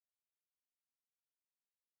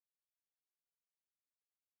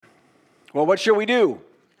Well, what shall we do?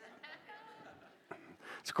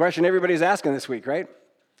 It's a question everybody's asking this week, right?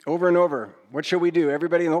 Over and over. What shall we do?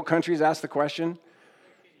 Everybody in the whole country's asked the question.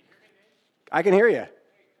 I can hear you.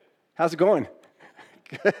 How's it going?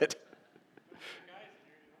 Good.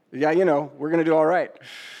 Yeah, we're going to do all right.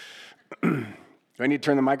 Do I need to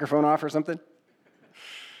turn the microphone off or something?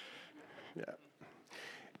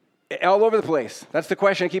 Yeah. All over the place. That's the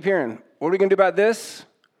question I keep hearing. What are we going to do about this?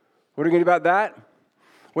 What are we going to do about that?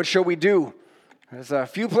 What shall we do? There's a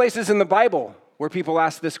few places in the Bible where people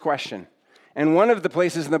ask this question. And one of the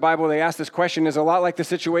places in the Bible they ask this question is a lot like the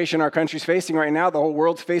situation our country's facing right now, the whole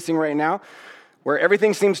world's facing right now, where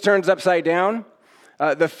everything seems turned upside down.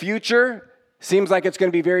 The future seems like it's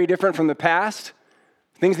going to be very different from the past.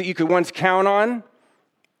 Things that you could once count on,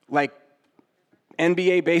 like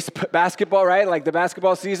NBA basketball, right? Like the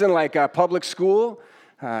basketball season, like public school.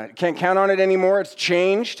 Can't count on it anymore. It's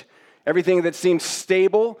changed. Everything that seems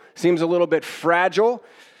stable seems a little bit fragile.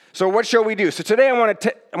 So what shall we do? So today I want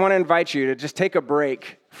to invite you to just take a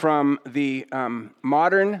break from the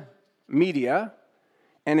modern media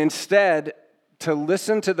and instead to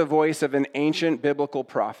listen to the voice of an ancient biblical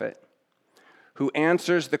prophet who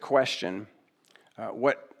answers the question,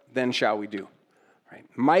 what then shall we do? Right.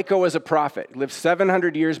 Micah was a prophet. He lived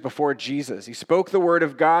 700 years before Jesus. He spoke the word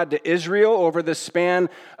of God to Israel over the span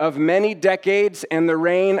of many decades and the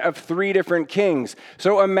reign of 3 different kings.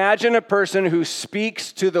 So imagine a person who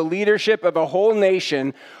speaks to the leadership of a whole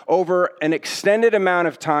nation over an extended amount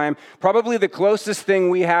of time. Probably the closest thing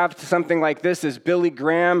we have to something like this is Billy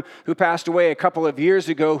Graham, who passed away a couple of years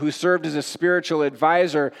ago, who served as a spiritual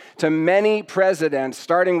advisor to many presidents,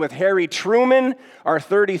 starting with Harry Truman, our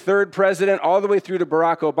 33rd president, all the way through to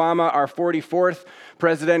Barack Obama, our 44th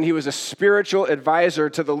president. He was a spiritual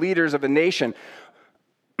advisor to the leaders of a nation.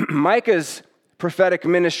 Micah's prophetic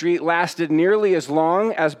ministry lasted nearly as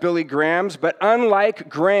long as Billy Graham's, but unlike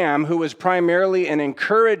Graham, who was primarily an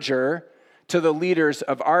encourager to the leaders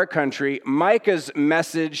of our country, Micah's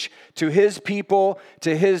message to his people,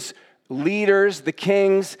 to his leaders, the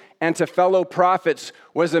kings, and to fellow prophets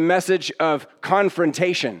was a message of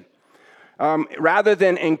confrontation. Rather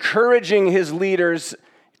than encouraging his leaders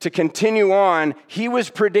to continue on, he was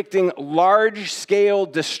predicting large-scale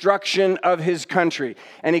destruction of his country.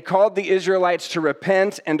 And he called the Israelites to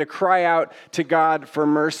repent and to cry out to God for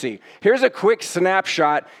mercy. Here's a quick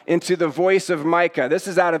snapshot into the voice of Micah. This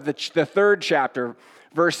is out of the 3rd chapter.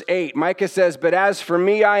 Verse 8, Micah says, "But as for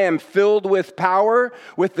me, I am filled with power,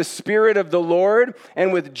 with the Spirit of the Lord,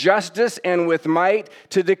 and with justice and with might,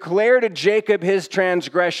 to declare to Jacob his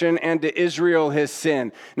transgression and to Israel his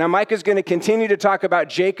sin." Now, Micah's going to continue to talk about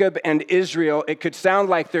Jacob and Israel. It could sound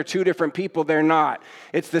like they're 2 different people. They're not.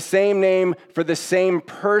 It's the same name for the same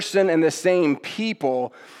person and the same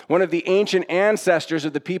people. One of the ancient ancestors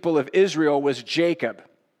of the people of Israel was Jacob.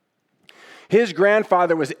 His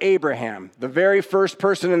grandfather was Abraham, the very first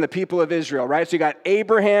person in the people of Israel, right? So you got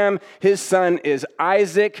Abraham, his son is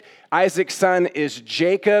Isaac, Isaac's son is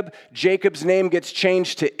Jacob. Jacob's name gets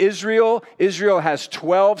changed to Israel. Israel has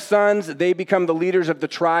 12 sons. They become the leaders of the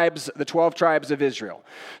tribes, the 12 tribes of Israel.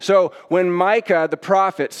 So when Micah, the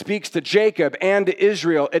prophet, speaks to Jacob and to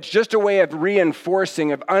Israel, it's just a way of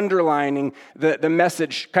reinforcing, of underlining the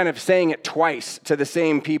message, kind of saying it twice to the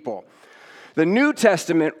same people. The New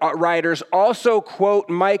Testament writers also quote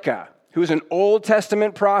Micah, who's an Old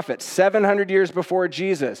Testament prophet, 700 years before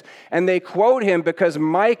Jesus. And they quote him because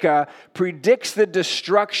Micah predicts the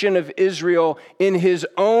destruction of Israel in his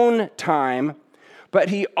own time, but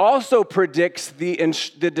he also predicts the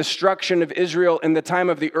destruction of Israel in the time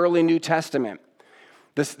of the early New Testament,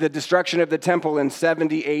 the destruction of the temple in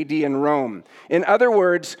 70 AD in Rome. In other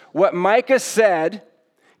words, what Micah said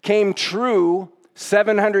came true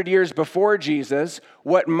 700 years before Jesus.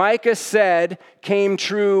 What Micah said came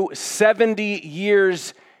true 70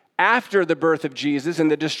 years after the birth of Jesus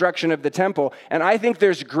and the destruction of the temple. And I think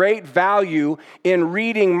there's great value in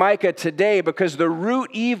reading Micah today because the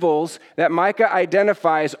root evils that Micah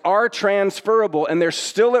identifies are transferable and they're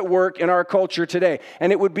still at work in our culture today.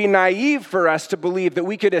 And it would be naive for us to believe that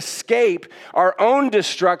we could escape our own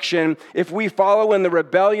destruction if we follow in the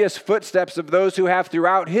rebellious footsteps of those who have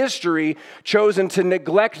throughout history chosen to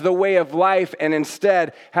neglect the way of life and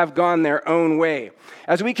instead have gone their own way.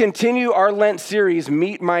 As we continue our Lent series,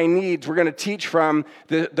 Meet My Needs, we're going to teach from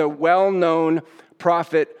the well-known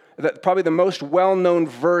prophet, probably the most well-known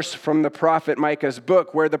verse from the prophet Micah's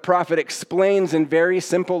book, where the prophet explains in very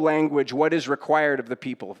simple language what is required of the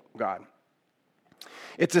people of God.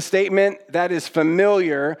 It's a statement that is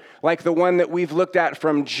familiar, like the one that we've looked at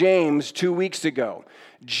from James 2 weeks ago.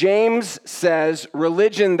 James says,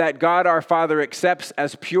 religion that God our Father accepts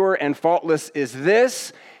as pure and faultless is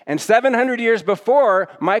this. And 700 years before,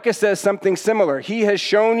 Micah says something similar. He has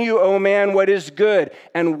shown you, O man, what is good,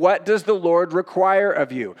 and what does the Lord require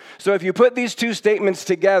of you? So if you put these two statements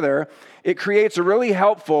together, it creates a really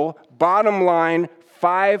helpful bottom line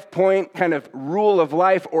 5-point kind of rule of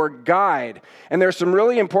life or guide. And there's some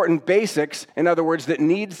really important basics, in other words, that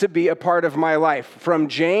needs to be a part of my life. From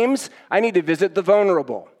James, I need to visit the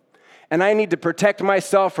vulnerable, and I need to protect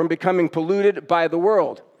myself from becoming polluted by the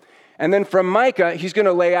world. And then from Micah, he's going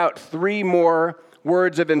to lay out 3 more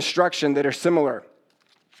words of instruction that are similar.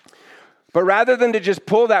 But rather than to just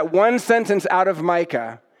pull that one sentence out of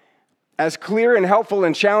Micah, as clear and helpful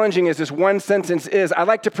and challenging as this one sentence is, I'd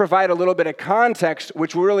like to provide a little bit of context,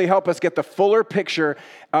 which will really help us get the fuller picture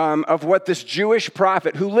of what this Jewish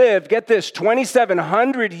prophet who lived, get this,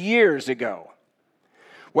 2,700 years ago,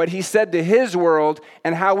 what he said to his world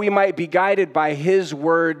and how we might be guided by his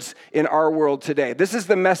words in our world today. This is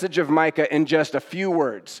the message of Micah in just a few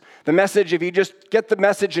words. The message, if you just get the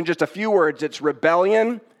message in just a few words, it's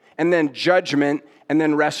rebellion and then judgment and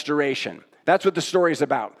then restoration. That's what the story is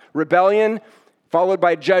about. Rebellion, followed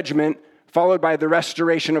by judgment, followed by the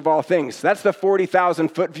restoration of all things. That's the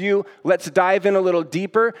 40,000-foot view. Let's dive in a little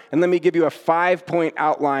deeper, and let me give you a 5-point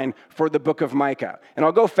outline for the book of Micah. And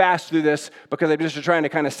I'll go fast through this because I'm just trying to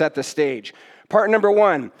kind of set the stage. Part number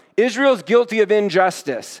 1, Israel's guilty of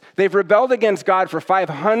injustice. They've rebelled against God for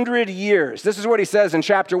 500 years. This is what he says in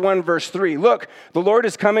chapter 1, verse 3. Look, the Lord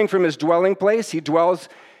is coming from his dwelling place. He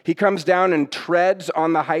comes down and treads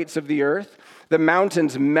on the heights of the earth. The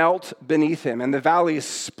mountains melt beneath him, and the valleys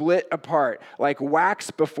split apart like wax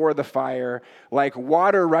before the fire, like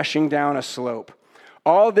water rushing down a slope.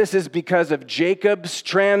 All this is because of Jacob's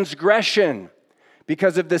transgression,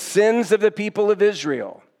 because of the sins of the people of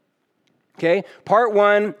Israel. Okay, part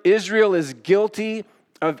 1, Israel is guilty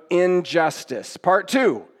of injustice. Part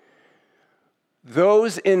 2,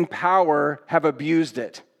 those in power have abused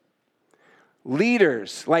it.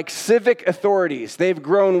 Leaders, like civic authorities, they've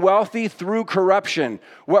grown wealthy through corruption.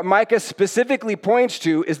 What Micah specifically points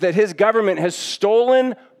to is that his government has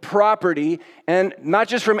stolen property, and not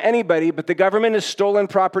just from anybody, but the government has stolen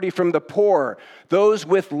property from the poor, those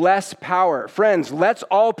with less power. Friends, let's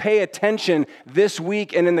all pay attention this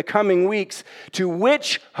week and in the coming weeks to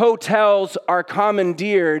which hotels are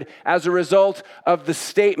commandeered as a result of the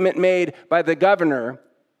statement made by the governor.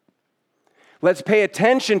 Let's pay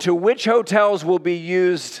attention to which hotels will be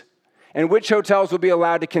used and which hotels will be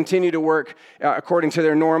allowed to continue to work according to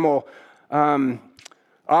their normal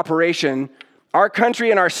operation. Our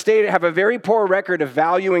country and our state have a very poor record of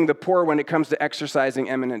valuing the poor when it comes to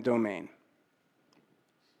exercising eminent domain.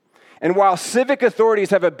 And while civic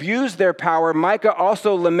authorities have abused their power, Micah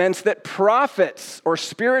also laments that prophets or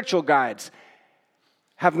spiritual guides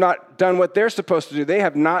have not done what they're supposed to do. They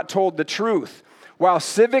have not told the truth. While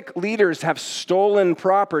civic leaders have stolen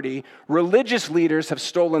property, religious leaders have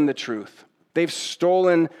stolen the truth. They've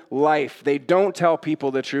stolen life. They don't tell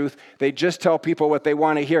people the truth. They just tell people what they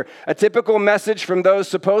want to hear. A typical message from those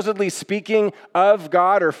supposedly speaking of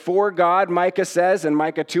God or for God, Micah says in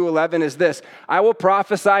Micah 2:11 is this: I will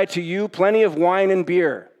prophesy to you plenty of wine and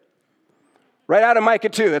beer. Right out of Micah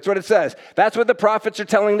 2, that's what it says. That's what the prophets are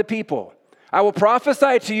telling the people. I will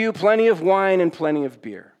prophesy to you plenty of wine and plenty of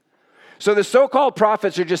beer. So the so-called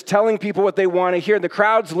prophets are just telling people what they want to hear. The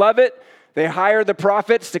crowds love it. They hire the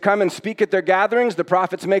prophets to come and speak at their gatherings. The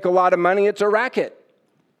prophets make a lot of money. It's a racket.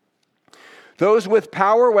 Those with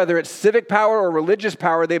power, whether it's civic power or religious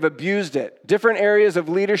power, they've abused it. Different areas of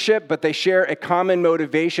leadership, but they share a common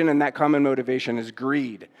motivation, and that common motivation is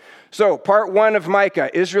greed. So, part 1 of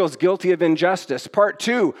Micah, Israel's guilty of injustice. Part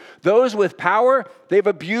 2, those with power, they've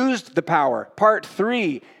abused the power. Part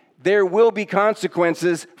 3, there will be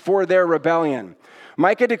consequences for their rebellion.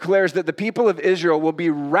 Micah declares that the people of Israel will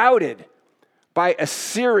be routed by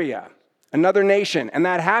Assyria, another nation, and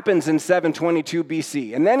that happens in 722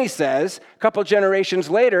 BC. And then he says, a couple generations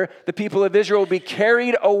later, the people of Israel will be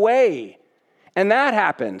carried away, and that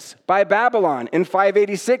happens by Babylon in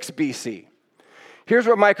 586 BC. Here's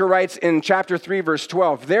what Micah writes in chapter 3, verse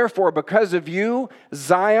 12. Therefore, because of you,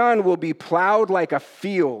 Zion will be plowed like a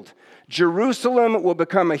field. Jerusalem will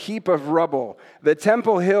become a heap of rubble, the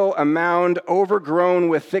Temple Hill a mound overgrown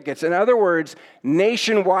with thickets. In other words,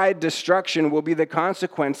 nationwide destruction will be the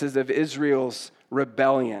consequences of Israel's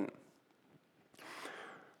rebellion.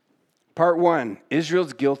 Part 1,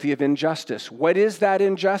 Israel's guilty of injustice. What is that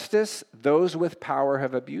injustice? Those with power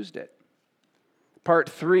have abused it. Part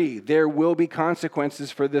 3, there will be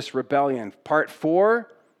consequences for this rebellion. Part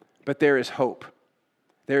 4, but there is hope.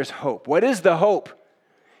 There's hope. What is the hope?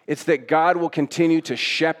 It's that God will continue to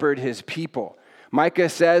shepherd his people. Micah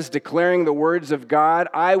says, declaring the words of God,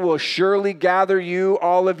 I will surely gather you,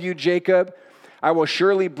 all of you, Jacob. I will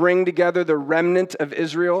surely bring together the remnant of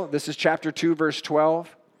Israel. This is chapter 2, verse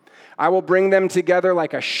 12. I will bring them together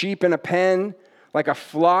like a sheep in a pen, like a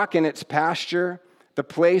flock in its pasture. The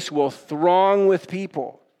place will throng with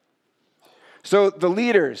people. So the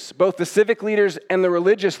leaders, both the civic leaders and the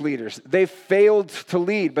religious leaders, they've failed to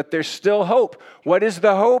lead, but there's still hope. What is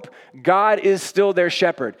the hope? God is still their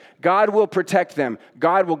shepherd. God will protect them.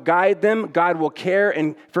 God will guide them. God will care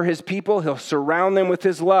and for his people. He'll surround them with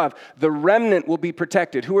his love. The remnant will be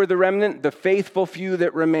protected. Who are the remnant? The faithful few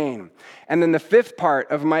that remain. And then the fifth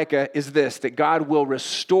part of Micah is this, that God will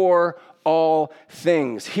restore all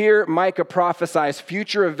things. Here, Micah prophesies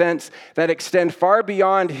future events that extend far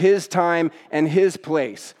beyond his time and his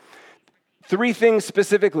place. 3 things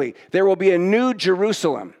specifically. There will be a new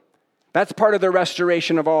Jerusalem. That's part of the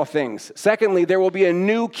restoration of all things. Secondly, there will be a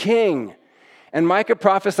new king. And Micah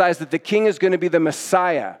prophesies that the king is going to be the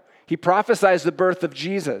Messiah. He prophesies the birth of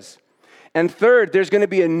Jesus. And third, there's going to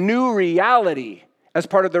be a new reality as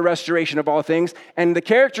part of the restoration of all things. And the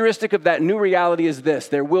characteristic of that new reality is this: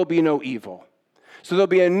 there will be no evil. So there'll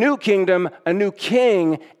be a new kingdom, a new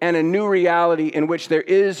king, and a new reality in which there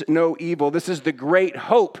is no evil. This is the great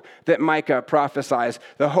hope that Micah prophesies,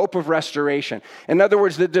 the hope of restoration. In other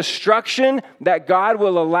words, the destruction that God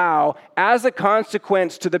will allow as a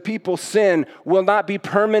consequence to the people's sin will not be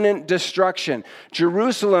permanent destruction.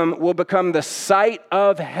 Jerusalem will become the site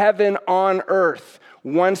of heaven on earth.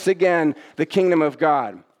 Once again, the kingdom of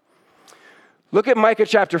God. Look at Micah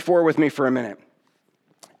chapter 4 with me for a minute.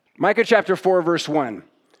 Micah chapter 4, verse 1.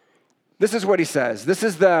 This is what he says. This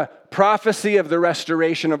is the prophecy of the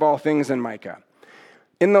restoration of all things in Micah.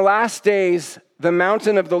 In the last days, the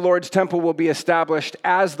mountain of the Lord's temple will be established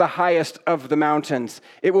as the highest of the mountains.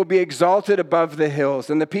 It will be exalted above the hills,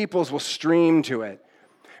 and the peoples will stream to it.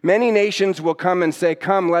 Many nations will come and say,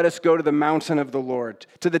 come, let us go to the mountain of the Lord,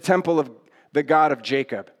 to the temple of the God of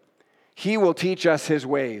Jacob. He will teach us his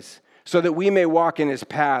ways, so that we may walk in his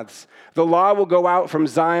paths. The law will go out from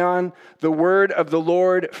Zion, the word of the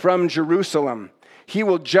Lord from Jerusalem. He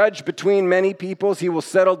will judge between many peoples. He will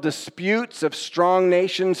settle disputes of strong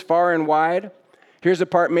nations far and wide. Here's a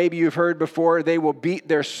part maybe you've heard before. They will beat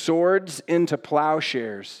their swords into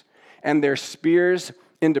plowshares and their spears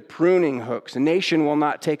into pruning hooks. Nation will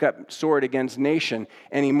not take up sword against nation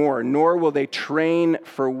anymore, nor will they train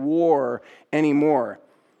for war anymore.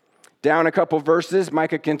 Down a couple verses,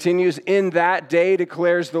 Micah continues, in that day,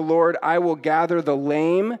 declares the Lord, I will gather the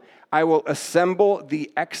lame, I will assemble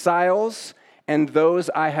the exiles, and those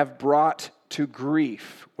I have brought to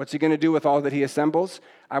grief. What's he going to do with all that he assembles?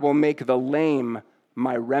 I will make the lame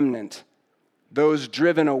my remnant. Those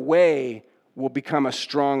driven away will become a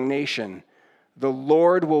strong nation. The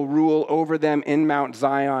Lord will rule over them in Mount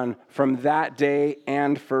Zion from that day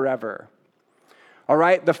and forever. All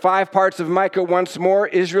right, the 5 parts of Micah once more.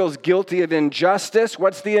 Israel's guilty of injustice.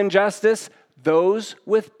 What's the injustice? Those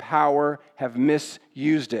with power have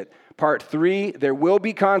misused it. Part 3, there will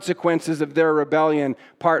be consequences of their rebellion.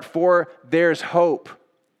 Part 4, there's hope.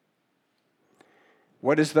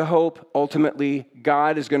 What is the hope? Ultimately,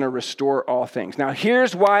 God is going to restore all things. Now,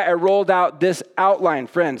 here's why I rolled out this outline,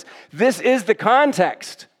 friends. This is the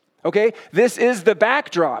context, okay? This is the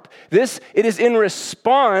backdrop. It is in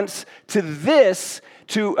response to this,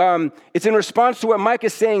 it's in response to what Micah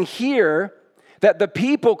is saying here, that the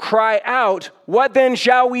people cry out, what then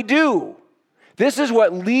shall we do? This is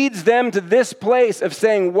what leads them to this place of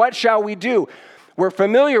saying, what shall we do? We're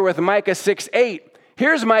familiar with Micah 6:8.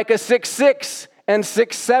 Here's Micah 6:6. And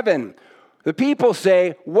 6:7, the people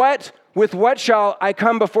say, with what shall I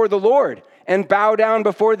come before the Lord and bow down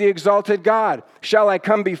before the exalted God? Shall I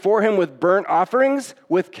come before him with burnt offerings,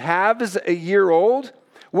 with calves a year old?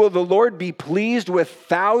 Will the Lord be pleased with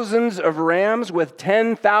thousands of rams, with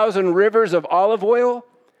 10,000 rivers of olive oil?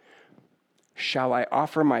 Shall I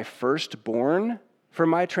offer my firstborn for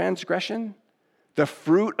my transgression, the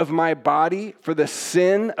fruit of my body for the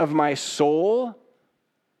sin of my soul?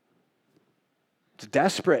 It's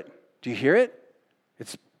desperate. Do you hear it?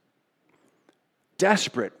 It's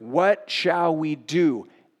desperate. What shall we do?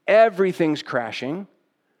 Everything's crashing.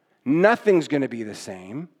 Nothing's going to be the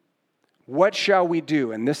same. What shall we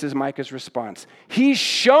do? And this is Micah's response. He's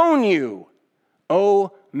shown you,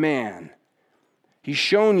 O man. He's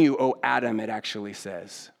shown you, O Adam, it actually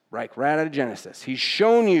says. Right out of Genesis. He's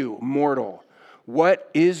shown you, mortal,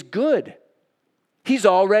 what is good. He's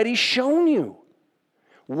already shown you.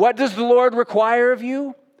 What does the Lord require of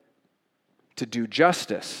you? To do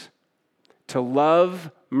justice, to love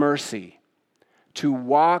mercy, to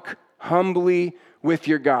walk humbly with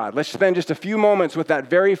your God. Let's spend just a few moments with that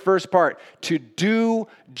very first part, to do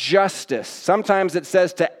justice. Sometimes it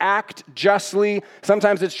says to act justly.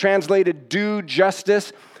 Sometimes it's translated do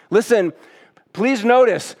justice. Listen, please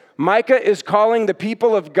notice, Micah is calling the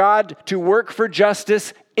people of God to work for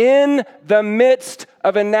justice in the midst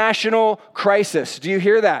of a national crisis. Do you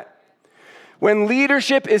hear that? When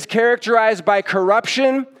leadership is characterized by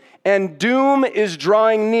corruption and doom is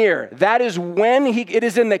drawing near, that is when it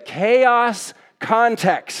is in the chaos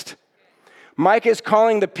context. Micah is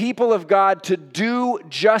calling the people of God to do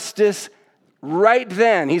justice right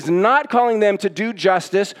then. He's not calling them to do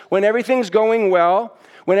justice when everything's going well,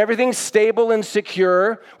 when everything's stable and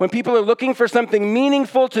secure, when people are looking for something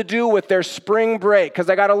meaningful to do with their spring break,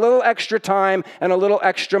 because I got a little extra time and a little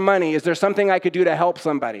extra money. Is there something I could do to help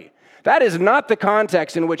somebody? That is not the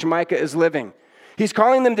context in which Micah is living. He's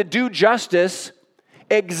calling them to do justice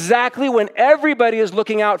exactly when everybody is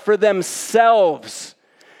looking out for themselves,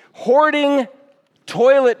 hoarding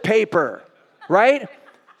toilet paper, right?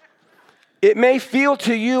 It may feel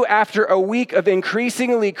to you after a week of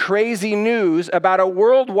increasingly crazy news about a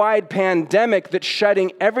worldwide pandemic that's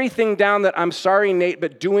shutting everything down that, I'm sorry, Nate,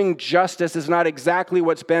 but doing justice is not exactly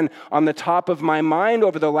what's been on the top of my mind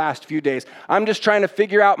over the last few days. I'm just trying to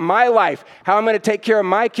figure out my life, how I'm going to take care of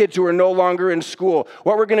my kids who are no longer in school,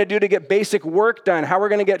 what we're going to do to get basic work done, how we're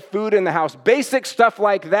going to get food in the house, basic stuff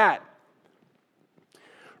like that.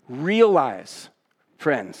 Realize,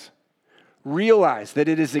 friends, that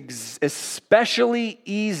it is especially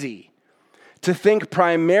easy to think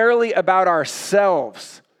primarily about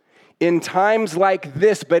ourselves in times like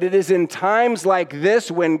this, but it is in times like this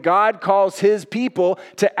when God calls his people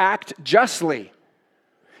to act justly,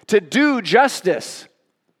 to do justice.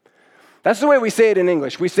 That's the way we say it in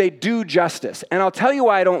English. We say do justice. And I'll tell you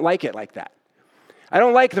why I don't like it like that. I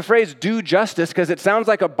don't like the phrase do justice because it sounds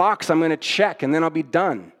like a box I'm going to check and then I'll be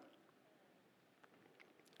done.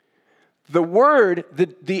 The word,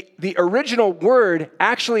 the original word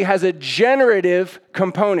actually has a generative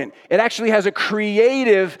component. It actually has a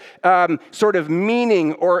creative sort of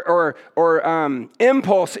meaning or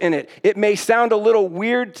impulse in it. It may sound a little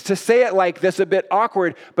weird to say it like this, a bit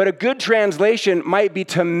awkward, but a good translation might be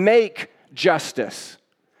to make justice.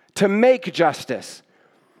 To make justice.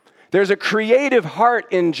 There's a creative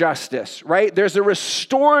heart in justice, right? There's a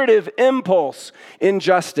restorative impulse in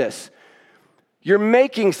justice. You're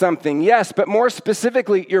making something, yes, but more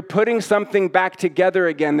specifically, you're putting something back together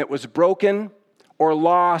again that was broken or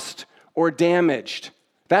lost or damaged.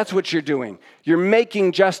 That's what you're doing. You're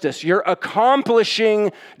making justice. You're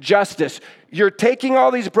accomplishing justice. You're taking all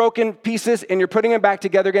these broken pieces and you're putting them back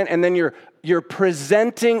together again, and then you're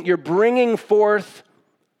bringing forth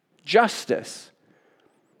justice.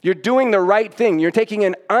 You're doing the right thing. You're taking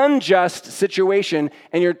an unjust situation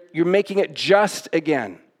and you're making it just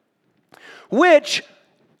again. Which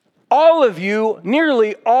all of you,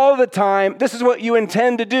 nearly all the time, this is what you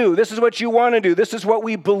intend to do. This is what you want to do. This is what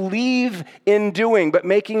we believe in doing. But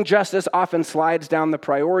making justice often slides down the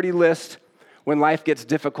priority list when life gets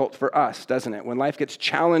difficult for us, doesn't it? When life gets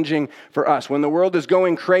challenging for us. When the world is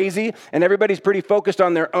going crazy and everybody's pretty focused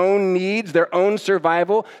on their own needs, their own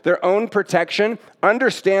survival, their own protection,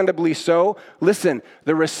 understandably so. Listen,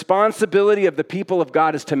 the responsibility of the people of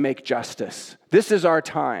God is to make justice. This is our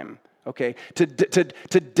time. Okay, to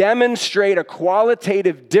demonstrate a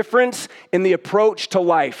qualitative difference in the approach to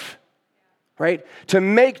life, right? To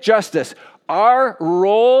make justice. Our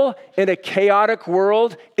role in a chaotic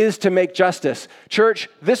world is to make justice. Church,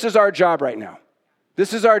 this is our job right now.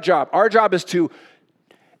 This is our job. Our job is to,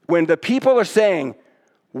 when the people are saying,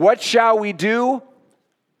 what shall we do?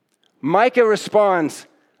 Micah responds,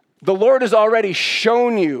 the Lord has already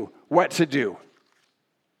shown you what to do.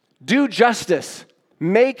 Do justice.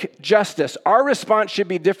 Make justice. Our response should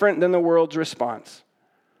be different than the world's response.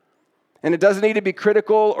 And it doesn't need to be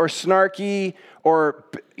critical or snarky or,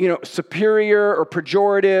 superior or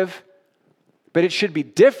pejorative, but it should be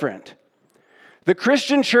different. The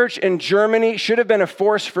Christian church in Germany should have been a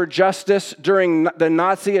force for justice during the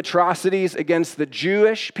Nazi atrocities against the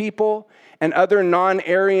Jewish people and other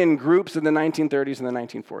non-Aryan groups in the 1930s and the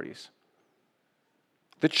 1940s.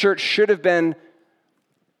 The church should have been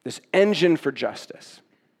this engine for justice.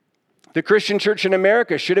 The Christian church in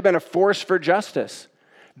America should have been a force for justice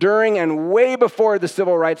during and way before the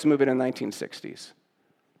civil rights movement in the 1960s.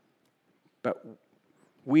 But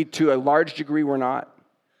we, to a large degree, were not.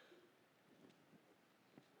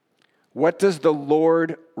 What does the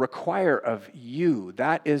Lord require of you?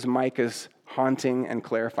 That is Micah's haunting and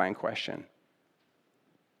clarifying question.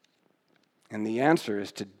 And the answer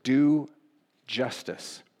is to do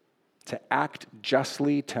justice, to act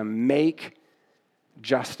justly, to make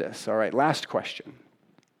justice. All right, last question.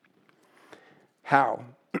 How?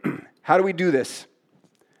 How do we do this?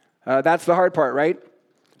 That's the hard part, right?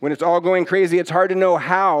 When it's all going crazy, it's hard to know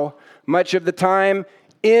how. Much of the time,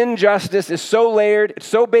 injustice is so layered, it's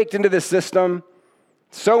so baked into the system,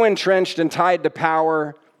 so entrenched and tied to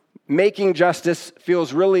power. Making justice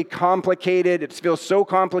feels really complicated. It feels so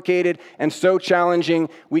complicated and so challenging,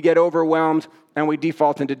 we get overwhelmed and we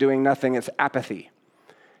default into doing nothing. It's apathy.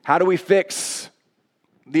 How do we fix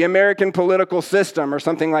the American political system or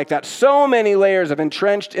something like that? So many layers of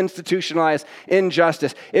entrenched, institutionalized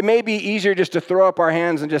injustice. It may be easier just to throw up our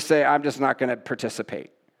hands and just say, I'm just not going to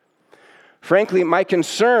participate. Frankly, my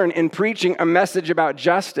concern in preaching a message about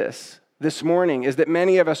justice this morning is that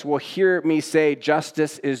many of us will hear me say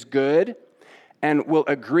justice is good and will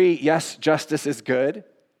agree, yes, justice is good,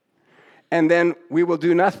 and then we will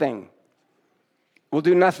do nothing. We'll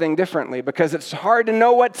do nothing differently because it's hard to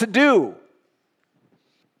know what to do.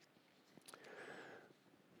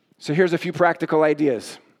 So here's a few practical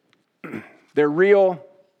ideas. They're real.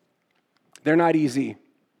 They're not easy.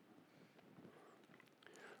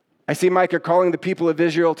 I see Micah calling the people of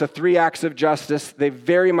Israel to 3 acts of justice. They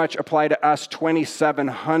very much apply to us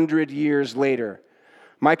 2,700 years later.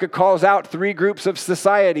 Micah calls out 3 groups of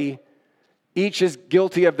society. Each is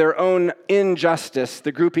guilty of their own injustice.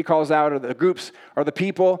 The group he calls out, or the groups, are the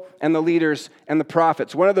people and the leaders and the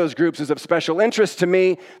prophets. One of those groups is of special interest to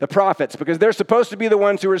me, the prophets, because they're supposed to be the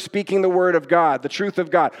ones who are speaking the word of God, the truth of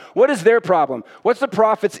God. What is their problem? What's the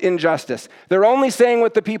prophets' injustice? They're only saying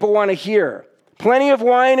what the people want to hear. Plenty of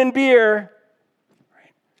wine and beer.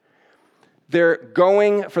 They're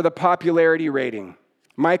going for the popularity rating.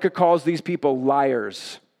 Micah calls these people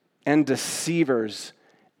liars and deceivers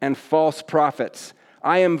and false prophets.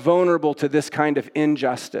 I am vulnerable to this kind of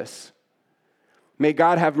injustice. May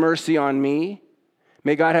God have mercy on me.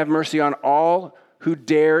 May God have mercy on all who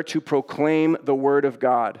dare to proclaim the word of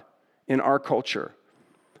God in our culture.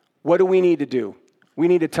 What do we need to do? We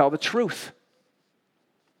need to tell the truth.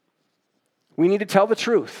 We need to tell the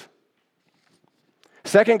truth.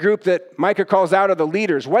 Second group that Micah calls out are the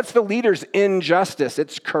leaders. What's the leaders' injustice?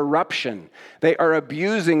 It's corruption. They are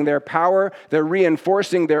abusing their power. They're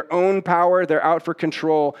reinforcing their own power. They're out for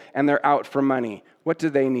control, and they're out for money. What do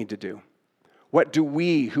they need to do? What do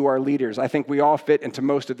we, who are leaders? I think we all fit into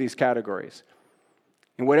most of these categories.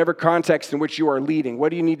 In whatever context in which you are leading, what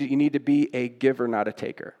do you need to do? You need to be a giver, not a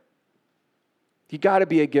taker. You got to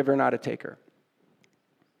be a giver, not a taker.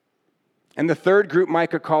 And the third group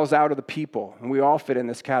Micah calls out are the people, and we all fit in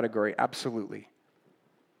this category, absolutely.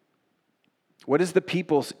 What is the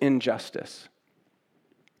people's injustice?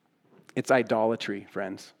 It's idolatry,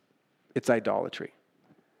 friends. It's idolatry.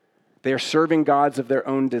 They are serving gods of their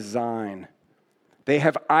own design. They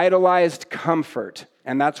have idolized comfort,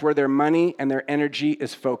 and that's where their money and their energy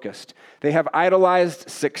is focused. They have idolized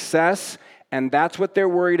success, and that's what they're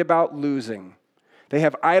worried about losing. They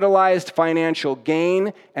have idolized financial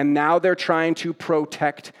gain, and now they're trying to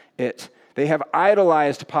protect it. They have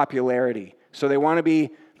idolized popularity, so they want to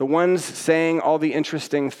be the ones saying all the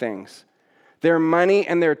interesting things. Their money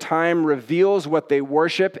and their time reveals what they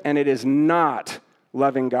worship, and it is not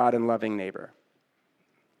loving God and loving neighbor.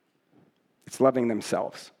 It's loving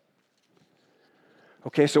themselves.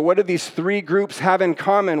 Okay, so what do these 3 groups have in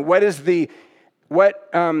common? What is the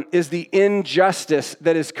injustice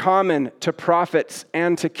that is common to prophets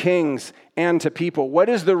and to kings and to people? What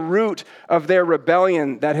is the root of their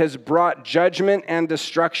rebellion that has brought judgment and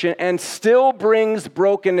destruction and still brings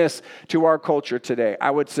brokenness to our culture today?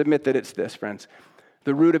 I would submit that it's this, friends.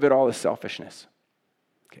 The root of it all is selfishness.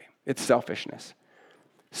 Okay, it's selfishness.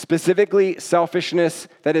 Specifically, selfishness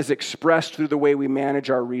that is expressed through the way we manage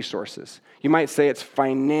our resources. You might say it's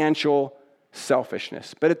financial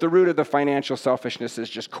selfishness. But at the root of the financial selfishness is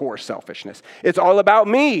just core selfishness. It's all about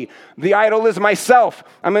me. The idol is myself.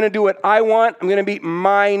 I'm going to do what I want. I'm going to meet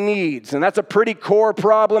my needs. And that's a pretty core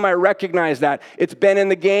problem. I recognize that. It's been in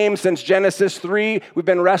the game since Genesis 3. We've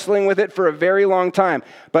been wrestling with it for a very long time.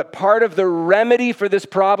 But part of the remedy for this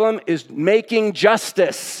problem is making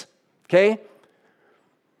justice. Okay?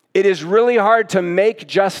 It is really hard to make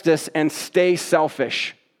justice and stay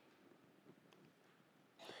selfish.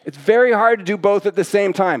 It's very hard to do both at the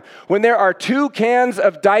same time. When there are 2 cans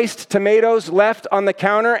of diced tomatoes left on the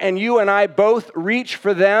counter and you and I both reach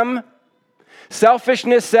for them,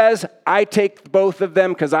 selfishness says, I take both of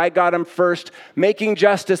them because I got them first. Making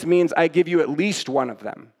justice means I give you at least one of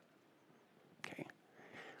them. Okay.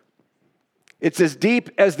 It's as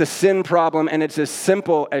deep as the sin problem, and it's as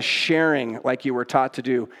simple as sharing like you were taught to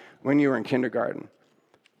do when you were in kindergarten.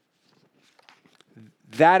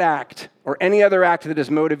 That act, or any other act that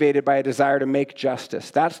is motivated by a desire to make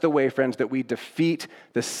justice, that's the way, friends, that we defeat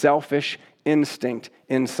the selfish instinct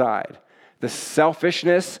inside. The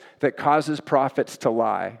selfishness that causes prophets to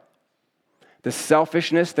lie. The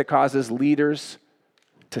selfishness that causes leaders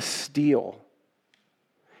to steal.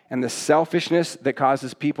 And the selfishness that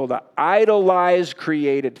causes people to idolize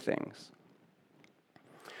created things.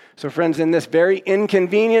 So, friends, in this very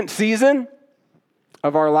inconvenient season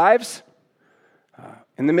of our lives,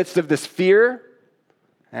 in the midst of this fear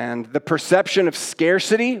and the perception of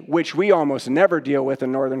scarcity, which we almost never deal with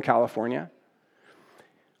in Northern California,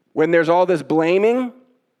 when there's all this blaming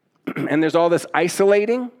and there's all this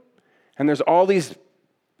isolating and there's all these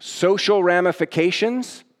social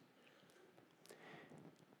ramifications,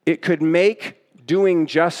 it could make doing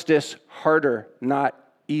justice harder, not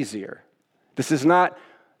easier. This is not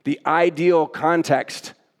the ideal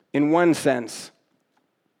context in one sense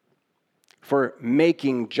for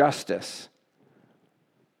making justice.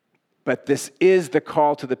 But this is the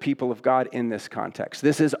call to the people of God in this context.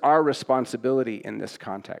 This is our responsibility in this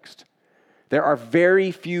context. There are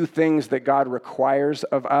very few things that God requires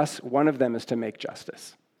of us. One of them is to make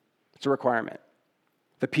justice. It's a requirement.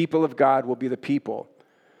 The people of God will be the people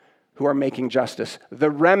who are making justice. The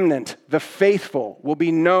remnant, the faithful, will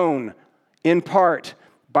be known in part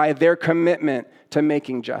by their commitment to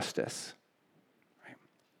making justice.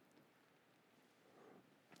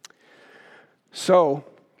 So,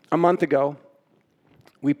 a month ago,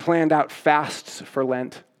 we planned out fasts for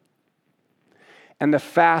Lent. And the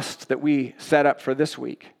fast that we set up for this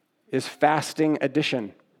week is fasting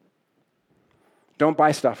edition. Don't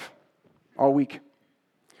buy stuff all week.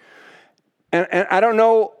 And I don't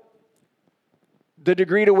know the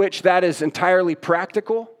degree to which that is entirely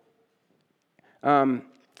practical in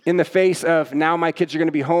the face of now my kids are going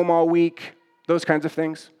to be home all week, those kinds of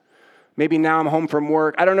things. Maybe now I'm home from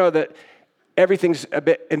work. I don't know that everything's a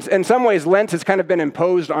bit, in some ways, Lent has kind of been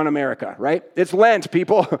imposed on America, right? It's Lent,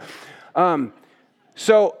 people.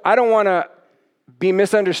 So I don't want to be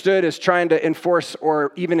misunderstood as trying to enforce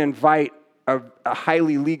or even invite a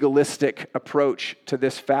highly legalistic approach to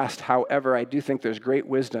this fast. However, I do think there's great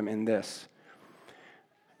wisdom in this.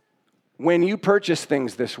 When you purchase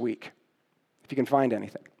things this week, if you can find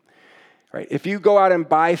anything, right? If you go out and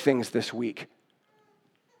buy things this week,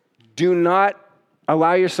 do not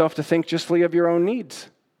allow yourself to think justly of your own needs,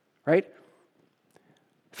 right?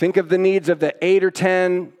 Think of the needs of the 8 or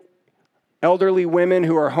 10 elderly women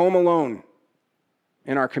who are home alone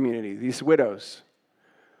in our community, these widows.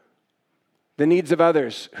 The needs of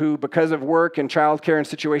others who, because of work and childcare and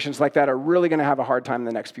situations like that, are really going to have a hard time in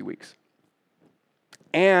the next few weeks.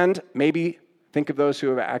 And maybe think of those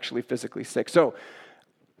who are actually physically sick. So,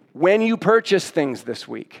 when you purchase things this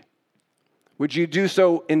week, would you do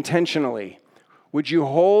so intentionally? Would you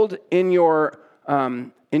hold in your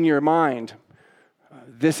mind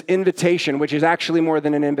this invitation, which is actually more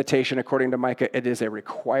than an invitation, according to Micah, it is a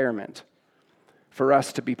requirement for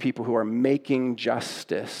us to be people who are making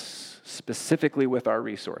justice, specifically with our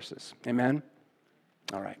resources. Amen?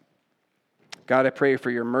 All right. God, I pray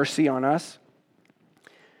for your mercy on us.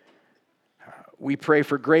 We pray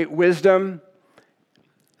for great wisdom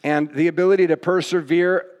and the ability to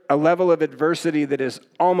persevere a level of adversity that is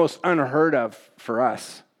almost unheard of for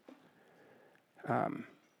us. And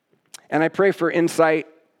I pray for insight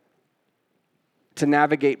to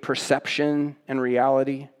navigate perception and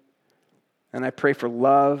reality. And I pray for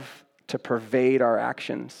love to pervade our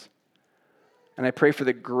actions. And I pray for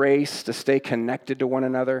the grace to stay connected to one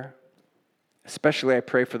another. Especially I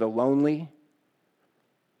pray for the lonely.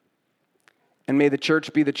 And may the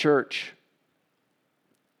church be the church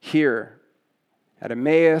here at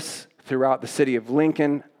Emmaus, throughout the city of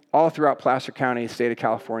Lincoln, all throughout Placer County, state of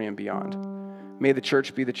California, and beyond. May the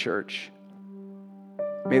church be the church.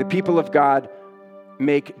 May the people of God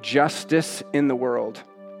make justice in the world.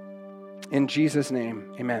 In Jesus'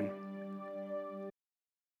 name, amen.